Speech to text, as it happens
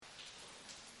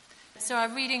So our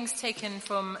reading's taken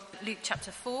from Luke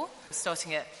chapter 4,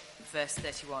 starting at verse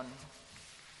 31.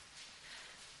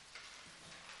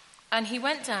 And he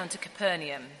went down to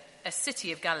Capernaum, a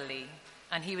city of Galilee,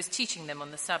 and he was teaching them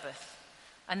on the Sabbath.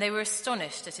 And they were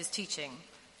astonished at his teaching,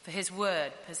 for his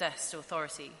word possessed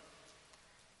authority.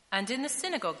 And in the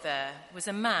synagogue there was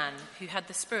a man who had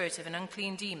the spirit of an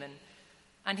unclean demon,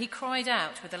 and he cried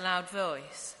out with a loud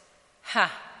voice,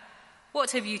 "Ha!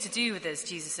 What have you to do with us,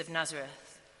 Jesus of Nazareth?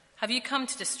 Have you come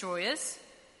to destroy us?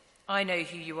 I know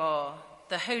who you are,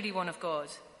 the Holy One of God."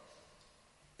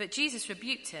 But Jesus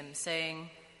rebuked him,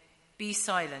 saying, "Be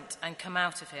silent and come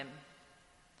out of him."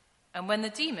 And when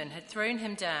the demon had thrown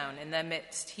him down in their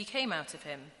midst, he came out of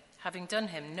him, having done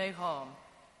him no harm.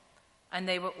 And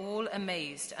they were all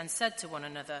amazed and said to one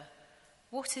another,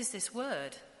 "What is this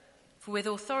word? For with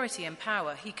authority and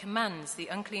power he commands the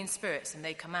unclean spirits, and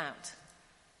they come out."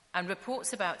 And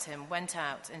reports about him went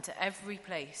out into every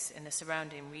place in the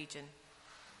surrounding region.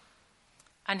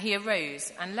 And he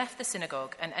arose and left the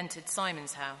synagogue and entered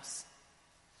Simon's house.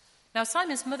 Now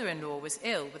Simon's mother-in-law was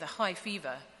ill with a high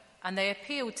fever, and they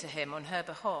appealed to him on her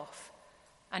behalf.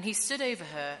 And he stood over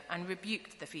her and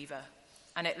rebuked the fever,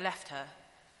 and it left her.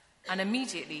 And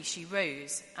immediately she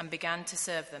rose and began to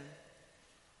serve them.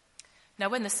 Now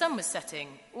when the sun was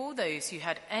setting, all those who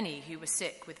had any who were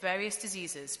sick with various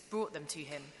diseases brought them to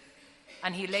him,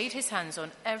 and he laid his hands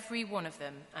on every one of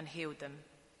them and healed them.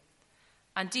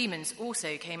 And demons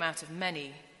also came out of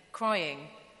many,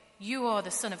 crying, "You are the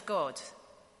Son of God."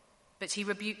 But he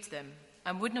rebuked them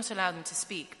and would not allow them to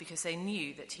speak, because they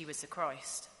knew that he was the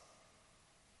Christ.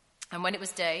 And when it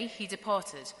was day, he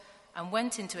departed and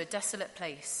went into a desolate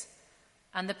place.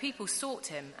 And the people sought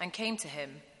him and came to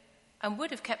him, and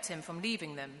would have kept him from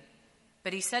leaving them.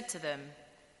 But he said to them,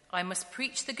 "I must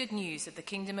preach the good news of the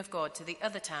kingdom of God to the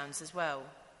other towns as well,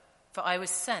 for I was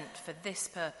sent for this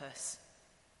purpose."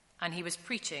 And he was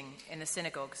preaching in the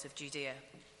synagogues of Judea.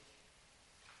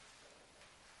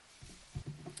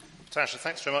 Tasha,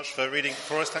 thanks very much for reading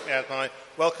for us. Let me add my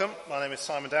welcome. My name is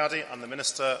Simon Dowdy. I'm the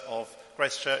minister of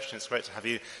Grace Church, and it's great to have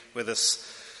you with us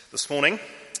this morning.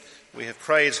 We have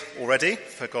prayed already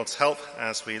for God's help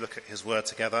as we look at his word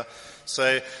together.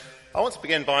 So I want to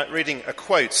begin by reading a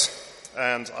quote,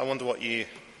 and I wonder what you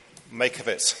make of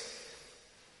it.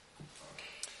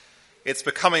 "It's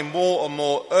becoming more and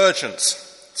more urgent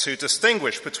to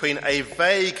distinguish between a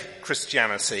vague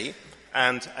Christianity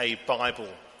and a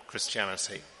Bible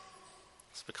Christianity."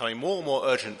 It's becoming more and more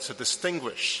urgent to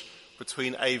distinguish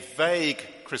between a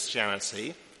vague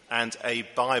Christianity and a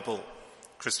Bible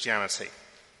Christianity.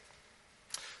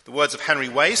 The words of Henry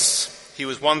Wace. He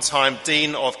was one time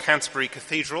Dean of Canterbury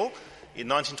Cathedral. In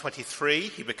 1923,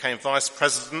 he became Vice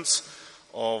President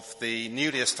of the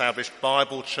newly established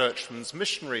Bible Churchmen's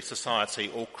Missionary Society,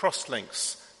 or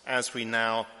Crosslinks, as we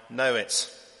now know it.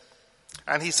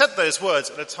 And he said those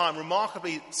words at a time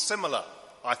remarkably similar,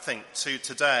 I think, to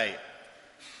today.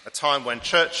 A time when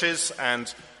churches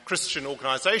and Christian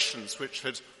organisations, which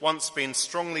had once been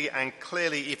strongly and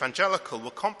clearly evangelical,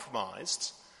 were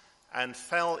compromised and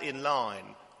fell in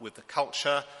line with the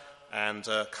culture and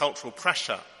cultural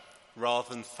pressure, rather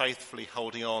than faithfully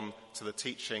holding on to the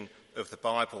teaching of the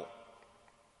Bible.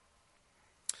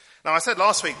 Now, I said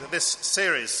last week that this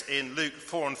series in Luke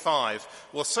 4 and 5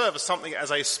 will serve as something as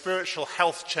a spiritual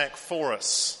health check for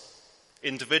us.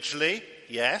 Individually,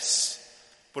 yes,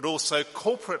 but also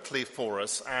corporately for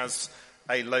us as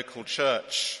a local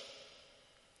church.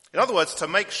 In other words, to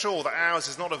make sure that ours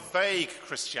is not a vague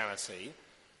Christianity,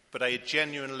 but a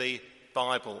genuinely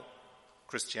Bible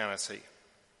Christianity.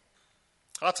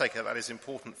 I take it that is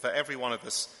important for every one of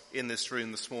us in this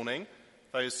room this morning,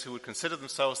 those who would consider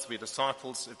themselves to be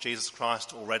disciples of Jesus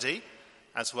Christ already,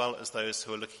 as well as those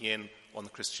who are looking in on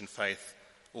the Christian faith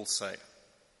also.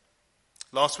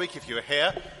 Last week, if you were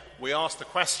here, we asked the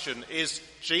question, is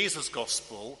Jesus'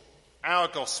 gospel our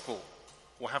gospel?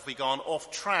 Or have we gone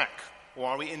off track? Or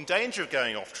are we in danger of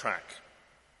going off track?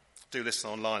 Do listen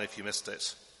online if you missed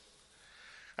it.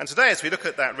 And today, as we look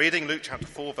at that reading, Luke chapter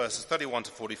 4, verses 31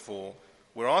 to 44,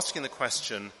 we're asking the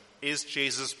question, is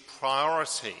Jesus'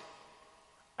 priority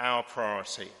our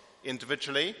priority,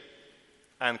 individually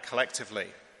and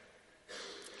collectively?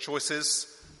 Choices,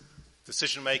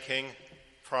 decision-making,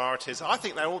 priorities. I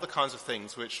think they're all the kinds of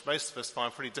things which most of us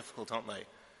find pretty difficult, aren't they?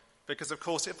 Because, of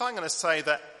course, if I'm going to say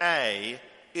that A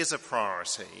is a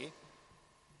priority,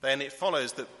 then it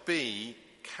follows that B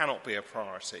cannot be a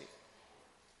priority.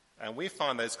 And we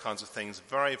find those kinds of things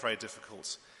very, very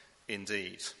difficult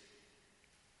indeed.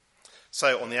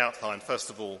 So, on the outline, first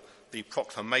of all, the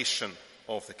proclamation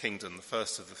of the kingdom, the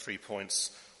first of the 3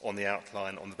 points on the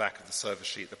outline on the back of the service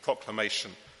sheet, the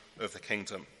proclamation of the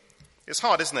kingdom. It's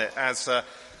hard, isn't it, as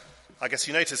I guess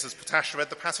you notice as Patasha read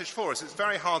the passage for us, it's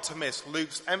very hard to miss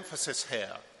Luke's emphasis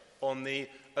here on the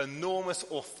enormous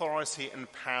authority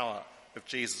and power of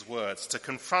Jesus' words to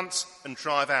confront and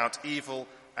drive out evil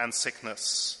and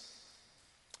sickness.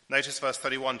 Notice verse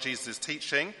 31, Jesus is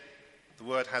teaching. The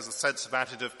word has a sense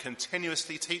about it of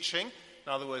continuously teaching.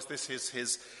 In other words, this is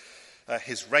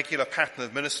his regular pattern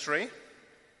of ministry.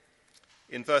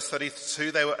 In verse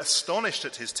 32, they were astonished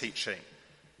at his teaching,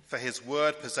 for his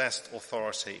word possessed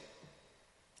authority.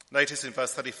 Notice in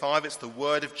verse 35, it's the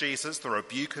word of Jesus, the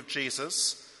rebuke of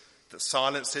Jesus, that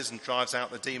silences and drives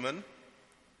out the demon.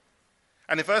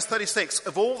 And in verse 36,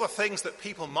 of all the things that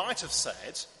people might have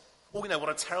said, what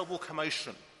a terrible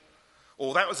commotion.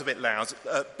 Or that was a bit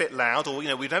loud,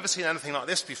 or, we've never seen anything like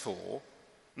this before.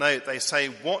 No, they say,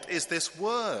 what is this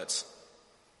word?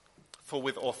 For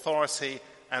with authority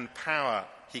and power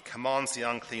he commands the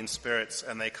unclean spirits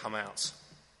and they come out.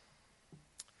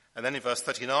 And then in verse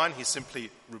 39, he simply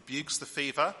rebukes the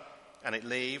fever and it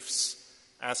leaves,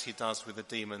 as he does with the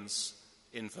demons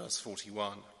in verse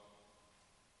 41.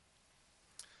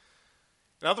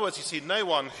 In other words, you see, no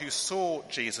one who saw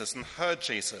Jesus and heard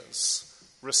Jesus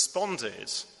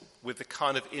responded with the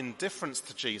kind of indifference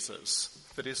to Jesus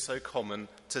that is so common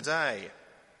today.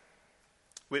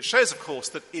 Which shows, of course,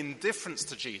 that indifference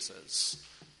to Jesus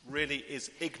really is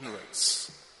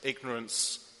ignorance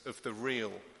of the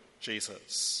real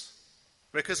Jesus.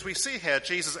 Because we see here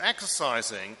Jesus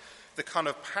exercising the kind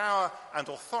of power and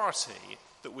authority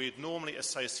that we'd normally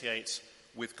associate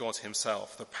with God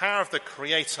himself. The power of the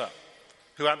Creator,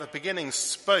 who at the beginning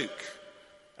spoke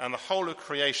and the whole of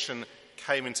creation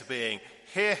came into being.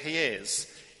 Here he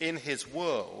is in his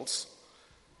world,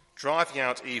 driving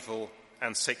out evil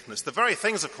and sickness. The very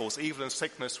things, of course, evil and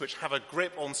sickness, which have a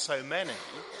grip on so many,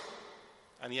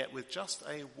 and yet with just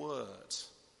a word,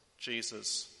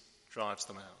 Jesus drives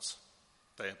them out.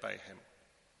 They obey him.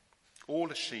 All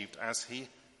achieved as he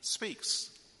speaks.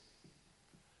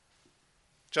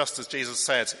 Just as Jesus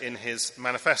said in his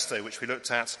manifesto, which we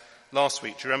looked at last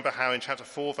week. Do you remember how in chapter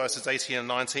 4, verses 18 and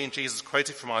 19, Jesus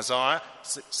quoted from Isaiah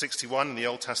 61 in the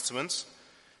Old Testament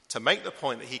to make the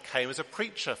point that he came as a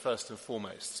preacher first and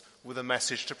foremost, with a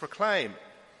message to proclaim.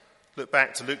 Look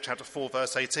back to Luke chapter 4,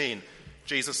 verse 18.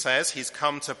 Jesus says he's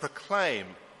come to proclaim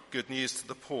good news to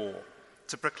the poor,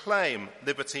 to proclaim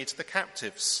liberty to the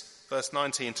captives. Verse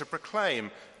 19, to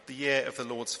proclaim the year of the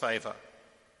Lord's favour.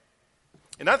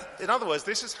 In other words,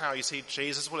 this is how you see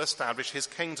Jesus will establish his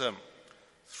kingdom.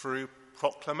 Through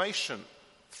proclamation,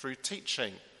 through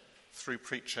teaching, through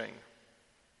preaching.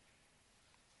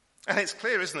 And it's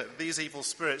clear, isn't it, that these evil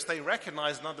spirits, they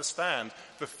recognize and understand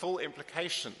the full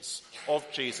implications of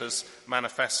Jesus'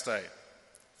 manifesto.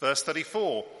 Verse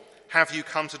 34, have you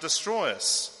come to destroy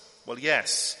us? Well,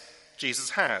 yes, Jesus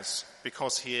has,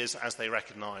 because he is, as they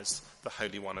recognize, the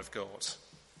Holy One of God.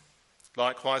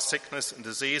 Likewise, sickness and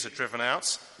disease are driven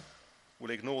out. We'll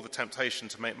ignore the temptation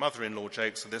to make mother-in-law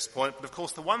jokes at this point, but of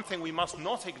course the one thing we must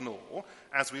not ignore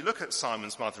as we look at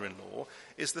Simon's mother-in-law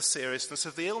is the seriousness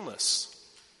of the illness.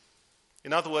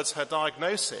 In other words, her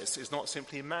diagnosis is not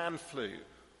simply man flu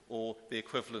or the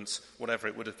equivalent, whatever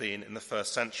it would have been in the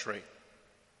first century.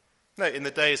 No, in the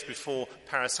days before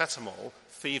paracetamol,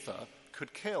 fever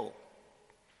could kill.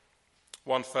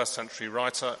 One first century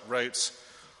writer wrote,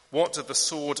 what do the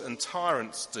sword and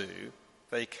tyrants do?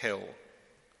 They kill.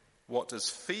 What does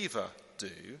fever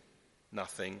do?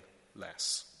 Nothing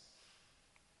less.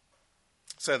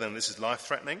 So then, this is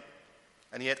life-threatening,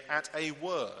 and yet at a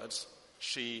word,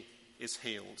 she is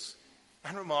healed.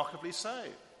 And remarkably so.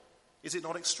 Is it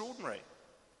not extraordinary?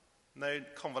 No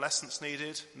convalescence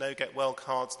needed, no get-well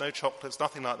cards, no chocolates,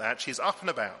 nothing like that. She's up and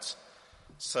about,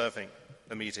 serving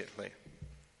immediately.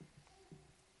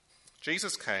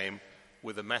 Jesus came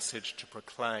with a message to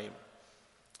proclaim.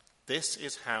 This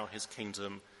is how his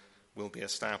kingdom will be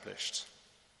established.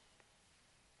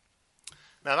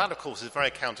 Now that, of course, is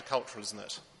very countercultural, isn't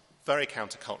it? Very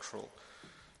countercultural.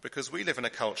 Because we live in a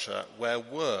culture where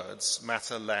words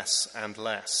matter less and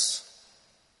less.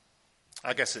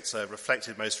 I guess it's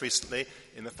reflected most recently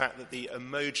in the fact that the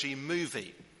Emoji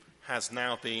Movie has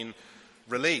now been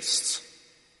released.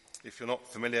 If you're not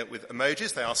familiar with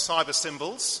emojis, they are cyber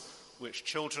symbols which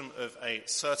children of a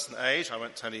certain age, I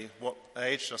won't tell you what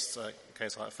age, just in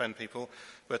case I offend people,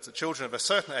 but children of a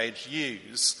certain age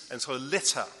use and sort of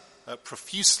litter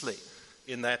profusely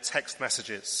in their text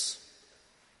messages.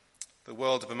 The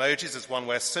world of emojis is one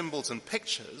where symbols and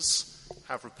pictures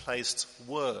have replaced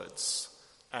words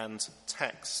and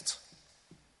text.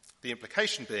 The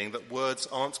implication being that words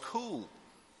aren't cool,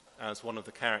 as one of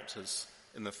the characters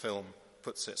in the film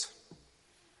puts it.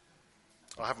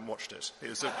 I haven't watched it.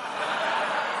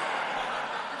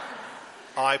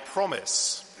 I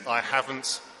promise I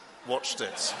haven't watched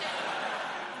it.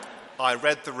 I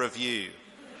read the review.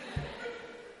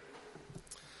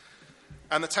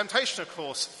 And the temptation, of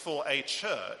course, for a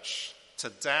church to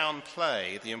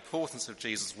downplay the importance of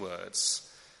Jesus' words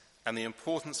and the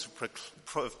importance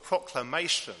of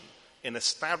proclamation in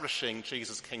establishing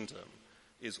Jesus' kingdom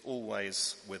is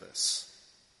always with us.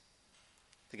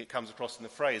 I think it comes across in the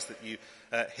phrase that you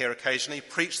hear occasionally: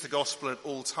 preach the gospel at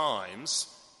all times,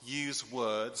 use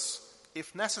words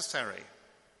if necessary.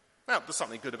 Now, there's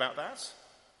something good about that.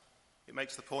 It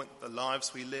makes the point that the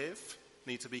lives we live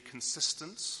need to be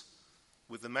consistent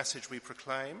with the message we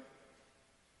proclaim.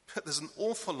 But there's an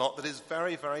awful lot that is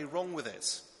very, very wrong with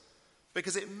it,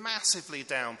 because it massively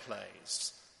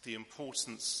downplays the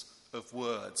importance of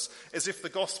words, as if the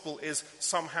gospel is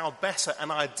somehow better and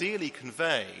ideally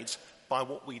conveyed by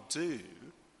what we do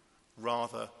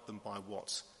rather than by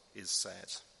what is said.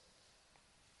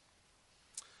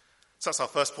 So that's our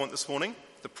first point this morning,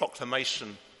 the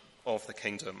proclamation of the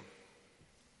kingdom.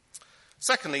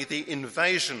 Secondly, the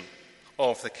invasion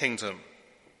of the kingdom.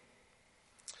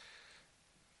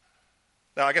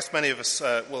 Now, I guess many of us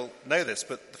will know this,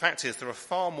 but the fact is there are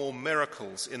far more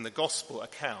miracles in the gospel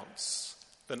accounts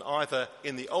than either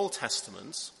in the Old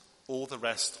Testament or the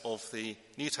rest of the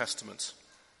New Testament.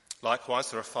 Likewise,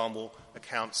 there are far more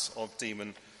accounts of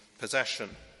demon possession.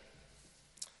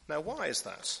 Now, why is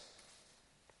that?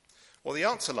 Well, the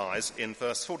answer lies in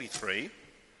verse 43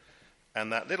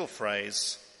 and that little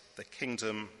phrase, the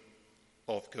kingdom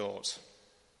of God.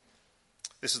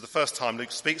 This is the first time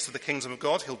Luke speaks of the kingdom of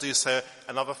God. He'll do so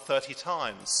another 30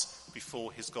 times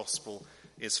before his gospel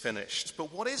is finished.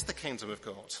 But what is the kingdom of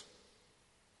God?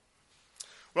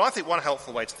 Well, I think one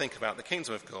helpful way to think about the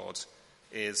kingdom of God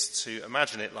is to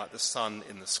imagine it like the sun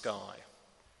in the sky.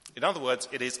 In other words,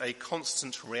 it is a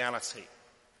constant reality.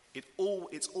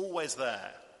 It's always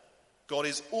there. God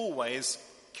is always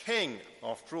king.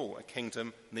 After all, a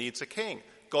kingdom needs a king.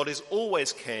 God is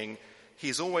always king.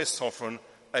 He's always sovereign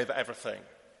over everything.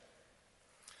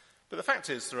 But the fact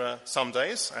is, there are some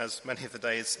days, as many of the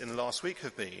days in the last week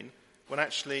have been, when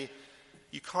actually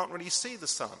you can't really see the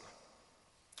sun.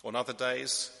 On other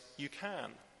days, you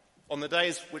can. On the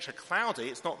days which are cloudy,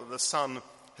 it's not that the sun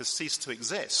has ceased to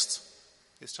exist.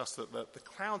 It's just that the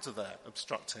clouds are there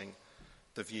obstructing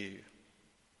the view.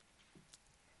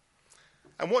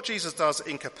 And what Jesus does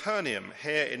in Capernaum,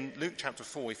 here in Luke chapter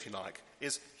 4, if you like,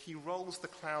 is he rolls the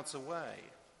clouds away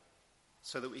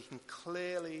so that we can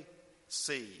clearly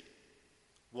see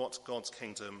what God's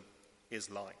kingdom is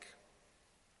like.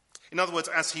 In other words,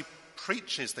 as he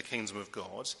preaches the kingdom of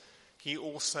God, he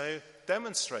also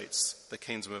demonstrates the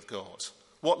kingdom of God,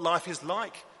 what life is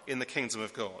like in the kingdom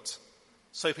of God,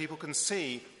 so people can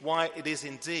see why it is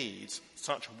indeed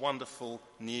such wonderful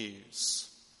news.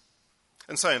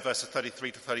 And so in verses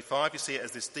 33 to 35, you see it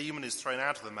as this demon is thrown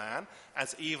out of the man,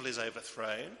 as evil is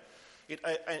overthrown.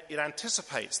 It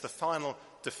anticipates the final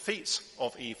defeat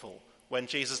of evil when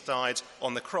Jesus died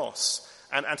on the cross,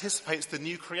 and anticipates the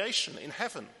new creation in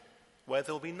heaven, where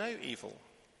there will be no evil.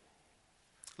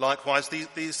 Likewise,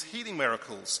 these healing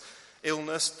miracles,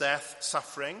 illness, death,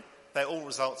 suffering, they're all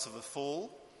results of the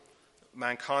fall,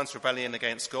 mankind's rebellion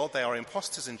against God. They are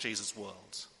impostors in Jesus'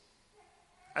 world.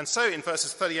 And so in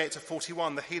verses 38 to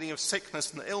 41, the healing of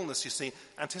sickness and illness, you see,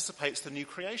 anticipates the new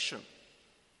creation,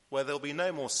 where there'll be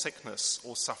no more sickness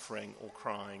or suffering or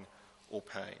crying or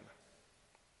pain.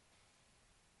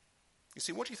 You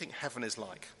see, what do you think heaven is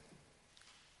like?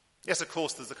 Yes, of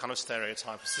course, there's the kind of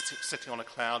stereotype of sitting on a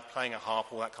cloud, playing a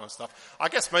harp, all that kind of stuff. I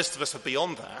guess most of us are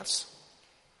beyond that.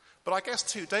 But I guess,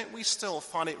 too, don't we still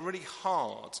find it really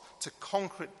hard to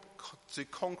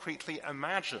concretely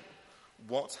imagine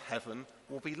what heaven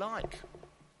will be like?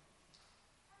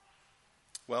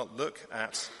 Well, look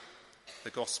at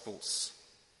the Gospels.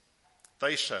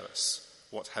 They show us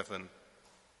what heaven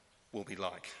will be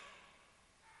like.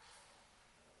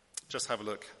 Just have a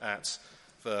look at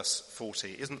verse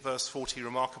 40. Isn't verse 40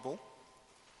 remarkable?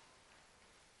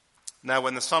 Now,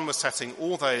 when the sun was setting,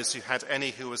 all those who had any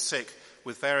who were sick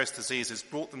with various diseases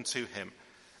brought them to him,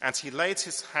 and he laid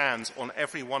his hands on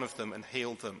every one of them and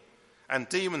healed them. And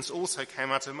demons also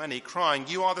came out of many, crying,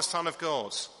 "You are the Son of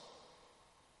God."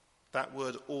 That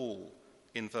word all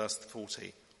in verse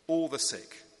 40. All the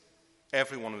sick,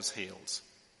 everyone was healed.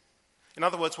 In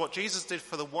other words, what Jesus did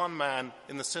for the one man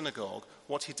in the synagogue,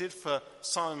 what he did for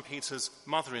Simon Peter's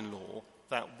mother-in-law,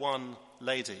 that one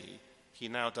lady, he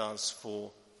now does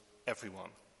for everyone.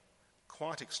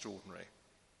 Quite extraordinary.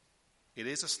 It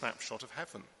is a snapshot of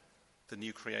heaven, the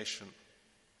new creation.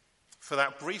 For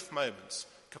that brief moment,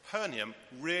 Capernaum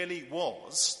really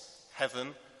was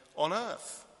heaven on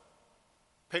earth.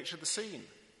 Picture the scene.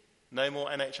 No more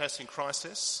NHS in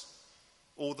crisis.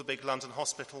 All the big London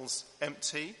hospitals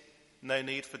empty. No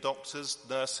need for doctors,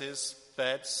 nurses,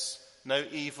 beds. No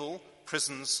evil.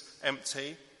 Prisons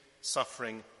empty.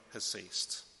 Suffering has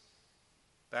ceased.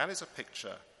 That is a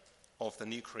picture of the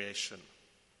new creation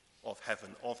of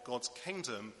heaven, of God's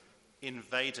kingdom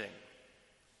invading.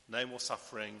 No more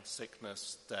suffering,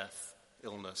 sickness, death,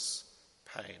 illness,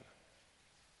 pain.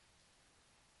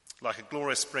 Like a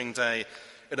glorious spring day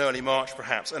in early March,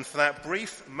 perhaps. And for that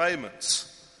brief moment,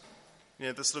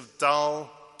 the sort of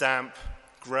dull, damp,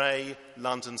 grey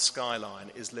London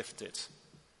skyline is lifted.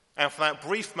 And for that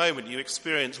brief moment, you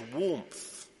experience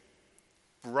warmth,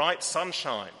 bright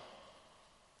sunshine.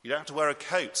 You don't have to wear a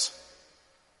coat.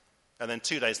 And then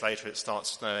 2 days later, it starts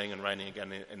snowing and raining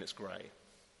again, and it's grey.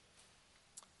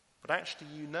 But actually,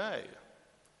 you know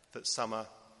that summer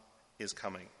is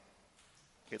coming.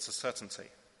 It's a certainty.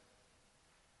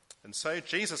 And so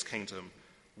Jesus' kingdom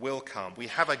will come. We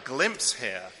have a glimpse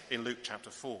here in Luke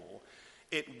chapter 4.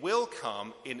 It will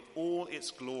come in all its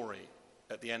glory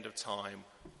at the end of time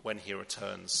when he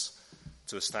returns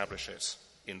to establish it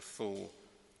in full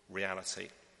reality.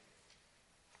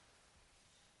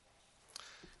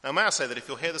 Now, may I say that if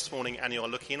you're here this morning and you're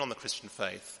looking in on the Christian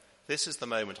faith, this is the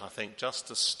moment, I think, just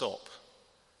to stop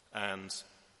and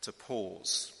to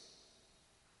pause.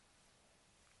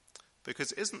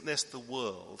 Because isn't this the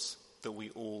world that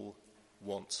we all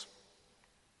want?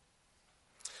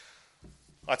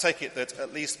 I take it that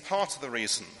at least part of the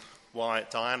reason why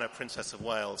Diana, Princess of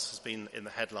Wales, has been in the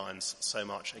headlines so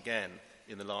much again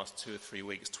in the last 2 or 3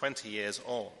 weeks, 20 years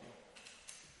on,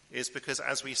 is because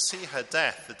as we see her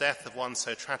death, the death of one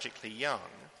so tragically young,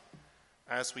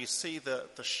 as we see the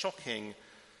shocking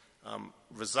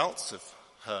results of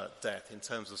her death in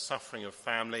terms of suffering of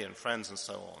family and friends and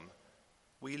so on,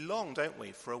 we long, don't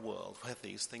we, for a world where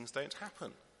these things don't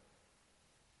happen.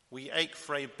 We ache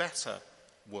for a better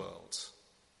world.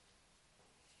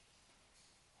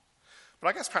 But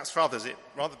I guess perhaps for others it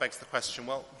rather begs the question,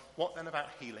 well, what then about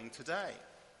healing today?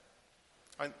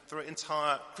 There are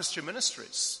entire Christian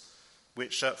ministries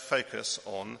which focus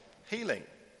on healing,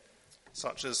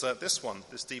 such as this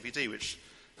DVD, which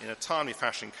in a timely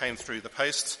fashion came through the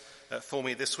post for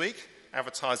me this week,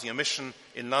 advertising a mission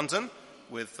in London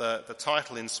with the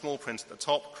title in small print at the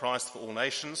top, Christ for All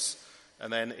Nations,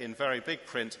 and then in very big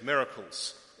print,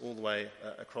 Miracles, all the way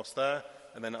across there,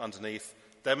 and then underneath,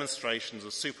 demonstrations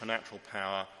of supernatural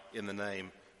power in the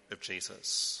name of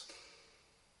Jesus.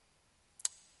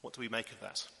 What do we make of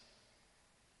that?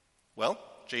 Well,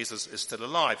 Jesus is still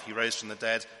alive. He rose from the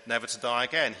dead, never to die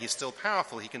again. He's still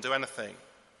powerful. He can do anything.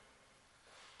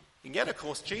 And yet, of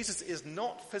course, Jesus is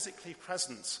not physically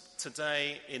present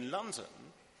today in London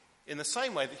in the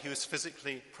same way that he was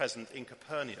physically present in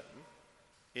Capernaum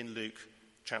in Luke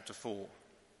chapter 4.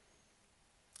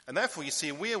 And therefore, you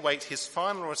see, we await his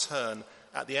final return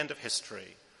at the end of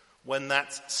history, when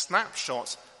that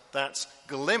snapshot, that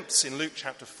glimpse in Luke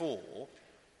chapter 4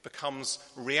 becomes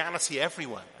reality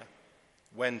everywhere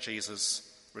when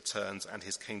Jesus returns and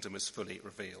his kingdom is fully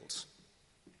revealed.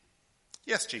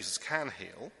 Yes, Jesus can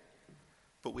heal,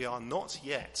 but we are not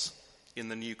yet in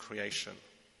the new creation.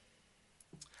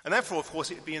 And therefore, of course,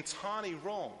 it would be entirely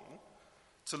wrong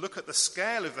to look at the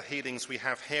scale of the healings we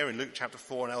have here in Luke chapter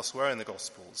 4 and elsewhere in the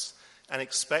Gospels and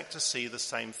expect to see the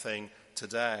same thing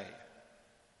today.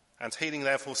 And healing,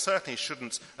 therefore, certainly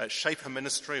shouldn't shape a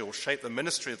ministry or shape the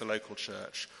ministry of the local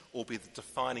church or be the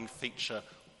defining feature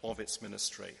of its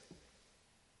ministry.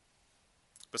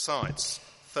 Besides,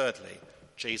 thirdly,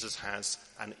 Jesus has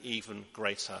an even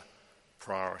greater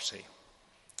priority,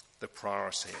 the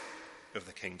priority of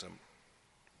the kingdom.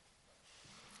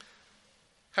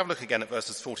 Have a look again at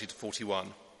verses 40 to 41.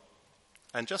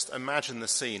 And just imagine the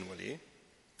scene, will you?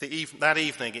 That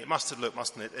evening, it must have looked,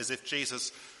 mustn't it, as if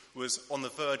Jesus was on the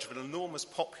verge of an enormous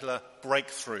popular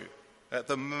breakthrough.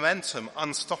 The momentum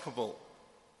unstoppable.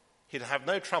 He'd have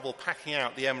no trouble packing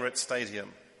out the Emirates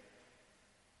Stadium.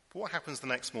 But what happens the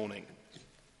next morning?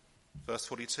 Verse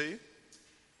 42,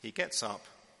 he gets up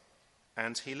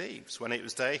and he leaves. When it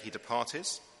was day, he departed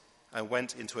and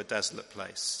went into a desolate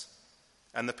place.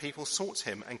 And the people sought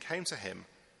him and came to him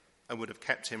and would have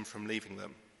kept him from leaving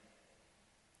them.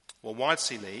 Well, why does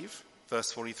he leave?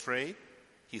 Verse 43,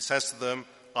 he says to them,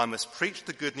 I must preach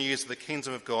the good news of the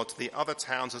kingdom of God to the other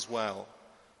towns as well,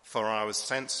 for I was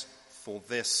sent for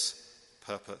this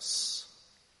purpose.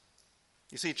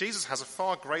 You see, Jesus has a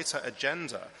far greater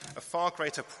agenda, a far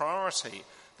greater priority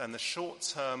than the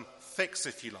short-term fix,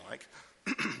 if you like,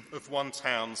 of one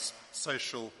town's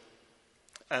social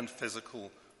and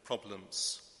physical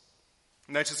problems.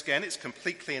 Notice again, it's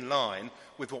completely in line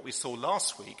with what we saw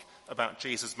last week about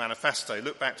Jesus' manifesto.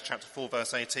 Look back to chapter 4,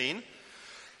 verse 18,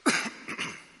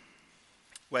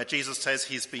 where Jesus says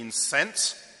he's been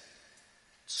sent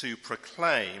to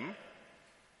proclaim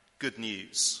good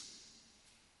news.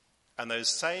 And those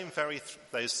same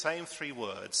three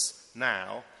words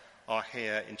now are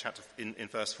here in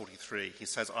verse 43. He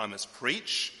says, I must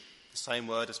preach, the same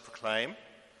word as proclaim,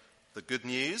 the good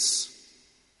news.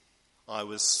 I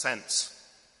was sent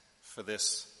for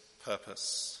this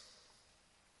purpose.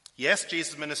 Yes,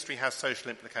 Jesus' ministry has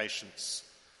social implications,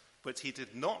 but he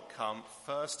did not come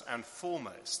first and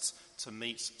foremost to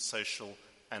meet social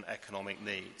and economic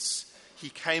needs. He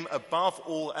came above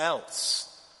all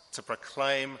else to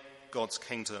proclaim God's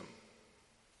kingdom.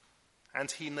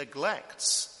 And he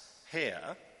neglects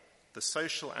here the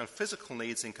social and physical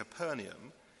needs in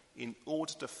Capernaum in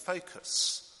order to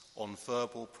focus on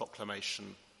verbal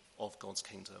proclamation of God's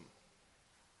kingdom.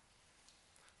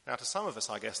 Now, to some of us,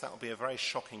 I guess that will be a very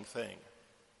shocking thing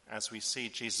as we see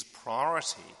Jesus'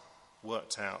 priority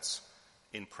worked out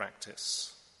in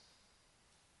practice.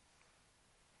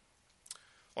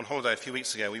 On holiday a few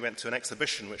weeks ago, we went to an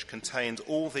exhibition which contained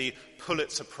all the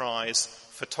Pulitzer Prize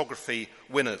photography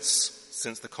winners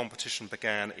since the competition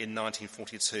began in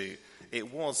 1942.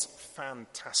 It was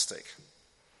fantastic.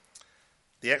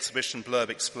 The exhibition blurb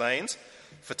explained,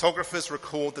 photographers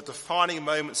record the defining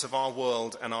moments of our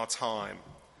world and our time,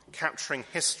 capturing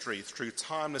history through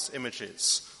timeless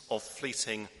images of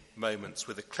fleeting moments.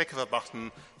 With a click of a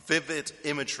button, vivid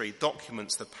imagery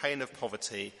documents the pain of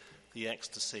poverty, the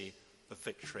ecstasy of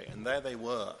victory. And there they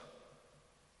were,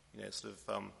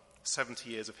 70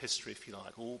 years of history, if you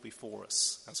like, all before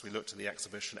us as we looked at the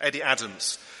exhibition. Eddie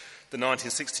Adams, the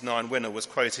 1969 winner, was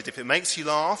quoted, if it makes you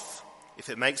laugh, if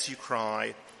it makes you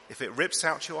cry, if it rips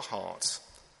out your heart,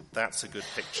 that's a good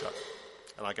picture.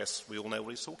 And I guess we all know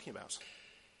what he's talking about.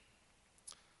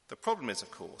 The problem is,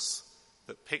 of course,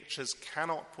 that pictures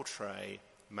cannot portray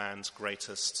man's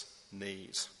greatest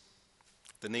need.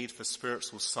 The need for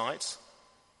spiritual sight,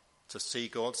 to see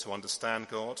God, to understand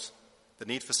God, the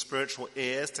need for spiritual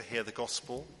ears to hear the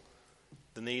gospel,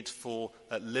 the need for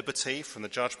liberty from the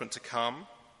judgment to come,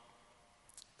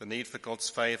 the need for God's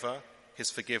favour, his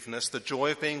forgiveness, the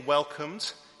joy of being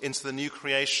welcomed into the new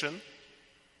creation,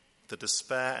 the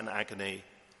despair and agony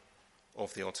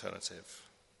of the alternative.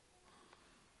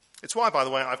 It's why, by the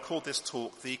way, I've called this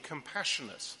talk the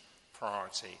compassionate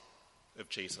priority of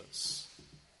Jesus.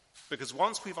 Because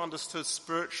once we've understood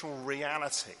spiritual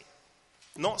reality,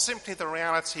 not simply the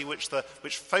reality which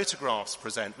photographs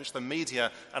present, which the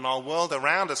media and our world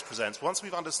around us presents, once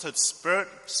we've understood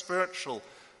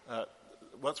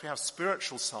once we have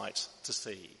spiritual sight to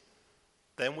see,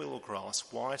 then we will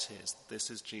grasp why it is this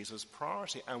is Jesus'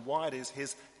 priority and why it is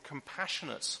his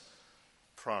compassionate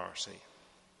priority.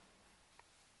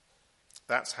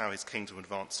 That's how his kingdom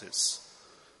advances,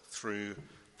 through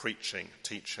preaching,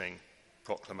 teaching,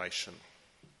 proclamation.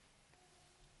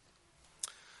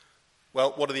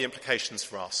 Well, what are the implications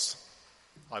for us?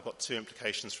 I've got two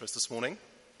implications for us this morning.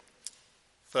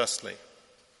 Firstly,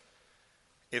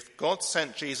 if God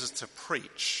sent Jesus to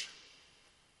preach,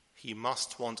 he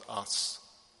must want us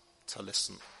to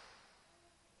listen.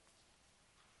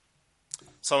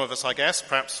 Some of us, I guess,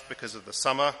 perhaps because of the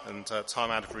summer and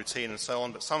time out of routine and so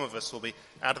on, but some of us will be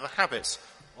out of the habit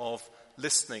of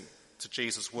listening to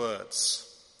Jesus'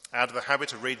 words, out of the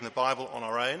habit of reading the Bible on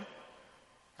our own,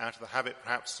 out of the habit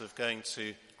perhaps of going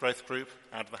to growth group,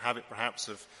 out of the habit perhaps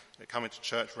of coming to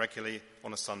church regularly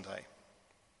on a Sunday.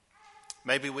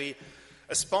 Maybe we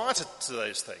aspire to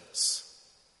those things,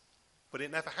 but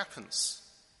it never happens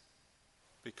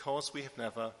because we have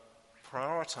never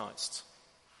prioritised.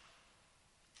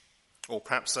 Or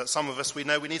perhaps some of us, we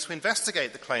know we need to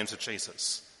investigate the claims of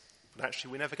Jesus, but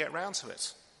actually we never get round to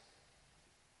it.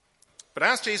 But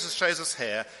as Jesus shows us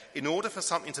here, in order for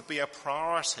something to be a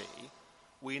priority,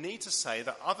 we need to say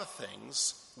that other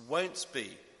things won't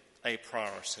be a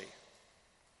priority.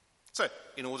 So,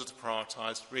 in order to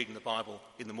prioritise reading the Bible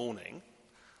in the morning,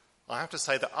 I have to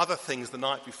say that other things the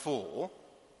night before,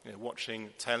 watching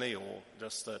telly or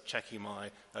just checking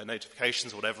my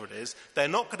notifications or whatever it is, they're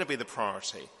not going to be the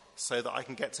priority so that I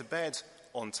can get to bed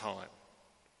on time.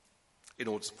 In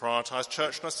order to prioritise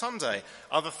church on a Sunday,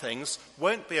 other things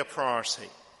won't be a priority,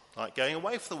 like going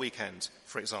away for the weekend,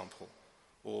 for example,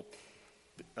 or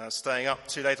staying up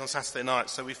too late on Saturday night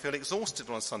so we feel exhausted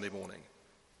on a Sunday morning.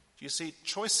 You see,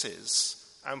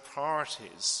 choices and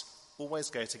priorities always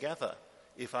go together.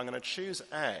 If I'm going to choose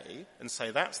A and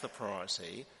say that's the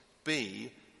priority,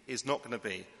 B is not going to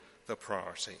be the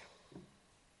priority.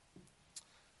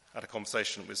 I had a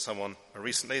conversation with someone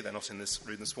recently. They're not in this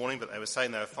room this morning, but they were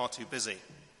saying they were far too busy.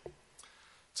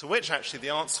 To which actually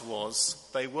the answer was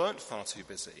they weren't far too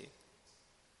busy.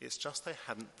 It's just they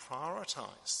hadn't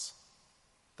prioritised.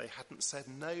 They hadn't said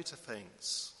no to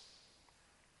things.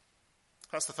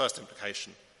 That's the first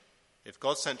implication. If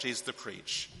God sent Jesus to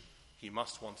preach, he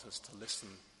must want us to listen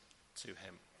to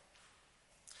him.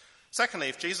 Secondly,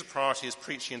 if Jesus' priority is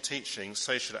preaching and teaching,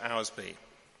 so should ours be.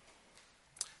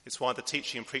 It's why the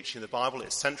teaching and preaching of the Bible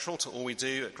is central to all we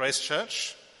do at Grace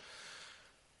Church.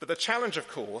 But the challenge, of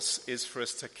course, is for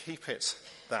us to keep it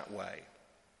that way.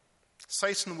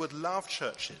 Satan would love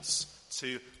churches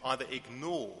to either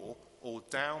ignore or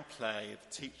downplay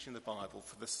the teaching of the Bible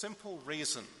for the simple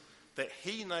reason that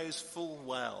he knows full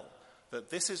well that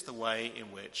this is the way in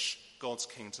which God's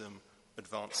kingdom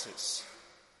advances.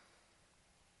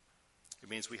 It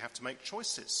means we have to make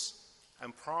choices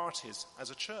and priorities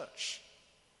as a church.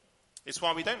 It's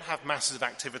why we don't have massive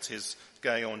activities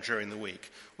going on during the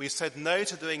week. We said no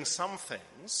to doing some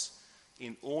things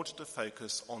in order to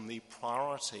focus on the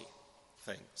priority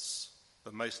things,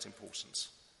 the most important.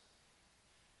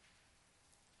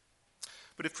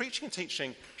 But if preaching and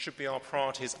teaching should be our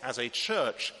priorities as a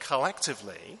church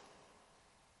collectively,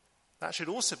 that should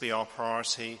also be our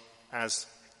priority as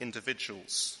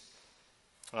individuals.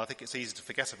 And I think it's easy to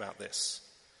forget about this.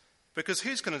 Because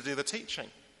who's going to do the teaching?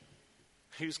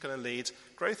 Who's going to lead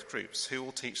growth groups? Who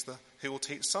will teach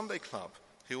Sunday Club?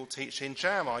 Who will teach in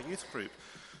Jam, our youth group?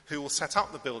 Who will set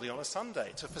up the building on a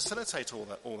Sunday to facilitate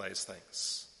all those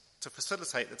things? To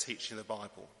facilitate the teaching of the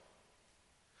Bible?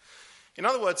 In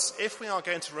other words, if we are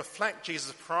going to reflect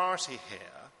Jesus' priority here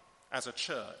as a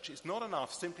church, it's not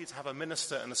enough simply to have a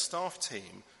minister and a staff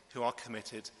team who are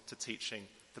committed to teaching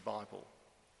the Bible.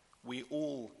 We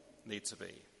all need to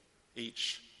be,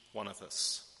 each one of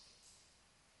us.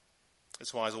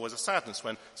 It's why there's always a sadness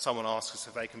when someone asks us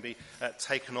if they can be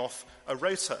taken off a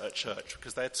rota at church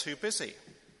because they're too busy.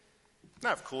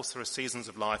 Now, of course, there are seasons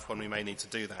of life when we may need to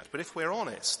do that. But if we're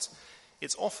honest,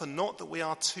 it's often not that we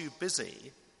are too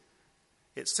busy.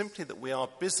 It's simply that we are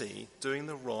busy doing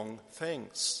the wrong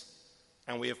things.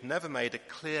 And we have never made a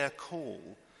clear call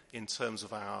in terms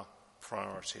of our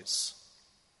priorities.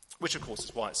 Which, of course,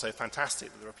 is why it's so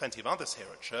fantastic that there are plenty of others here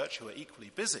at church who are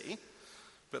equally busy,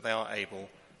 but they are able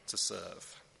to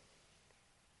serve.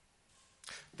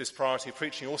 This priority of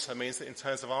preaching also means that in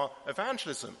terms of our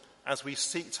evangelism, as we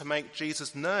seek to make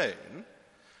Jesus known,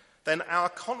 then our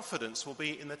confidence will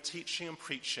be in the teaching and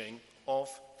preaching of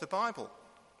the Bible.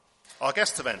 Our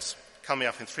guest event coming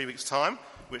up in 3 weeks' time,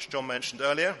 which John mentioned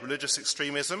earlier, religious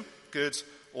extremism, good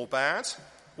or bad.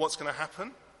 What's going to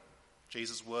happen?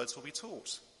 Jesus' words will be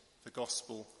taught. The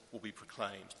gospel will be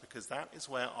proclaimed, because that is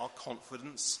where our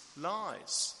confidence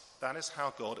lies. That is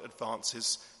how God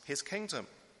advances his kingdom.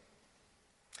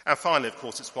 And finally, of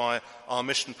course, it's why our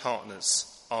mission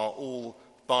partners are all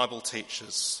Bible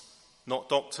teachers, not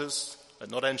doctors,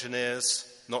 not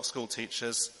engineers, not school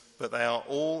teachers, but they are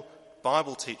all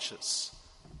Bible teachers,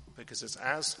 because it's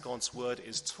as God's word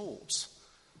is taught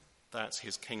that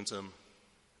his kingdom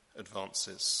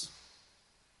advances.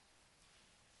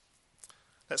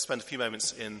 Let's spend a few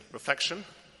moments in reflection.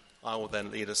 I will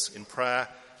then lead us in prayer.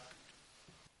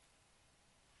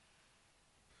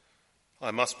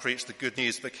 I must preach the good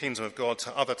news of the kingdom of God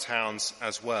to other towns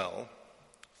as well,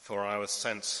 for I was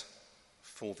sent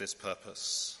for this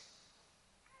purpose.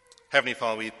 Heavenly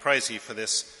Father, we praise you for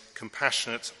this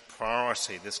compassionate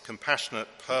priority, this compassionate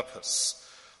purpose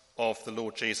of the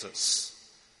Lord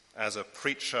Jesus as a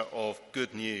preacher of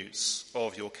good news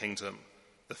of your kingdom,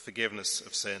 the forgiveness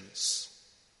of sins.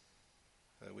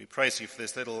 We praise you for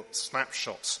this little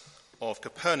snapshot of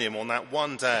Capernaum on that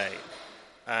one day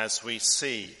as we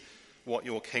see what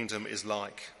your kingdom is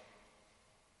like.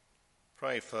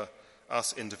 Pray for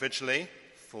us individually,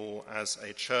 for as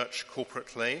a church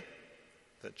corporately,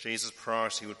 that Jesus'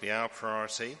 priority would be our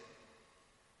priority.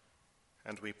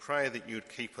 And we pray that you'd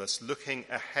keep us looking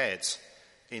ahead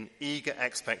in eager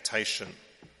expectation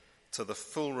to the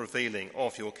full revealing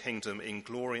of your kingdom in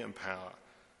glory and power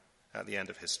at the end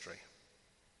of history.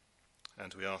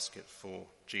 And we ask it for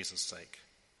Jesus' sake.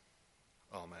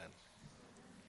 Amen.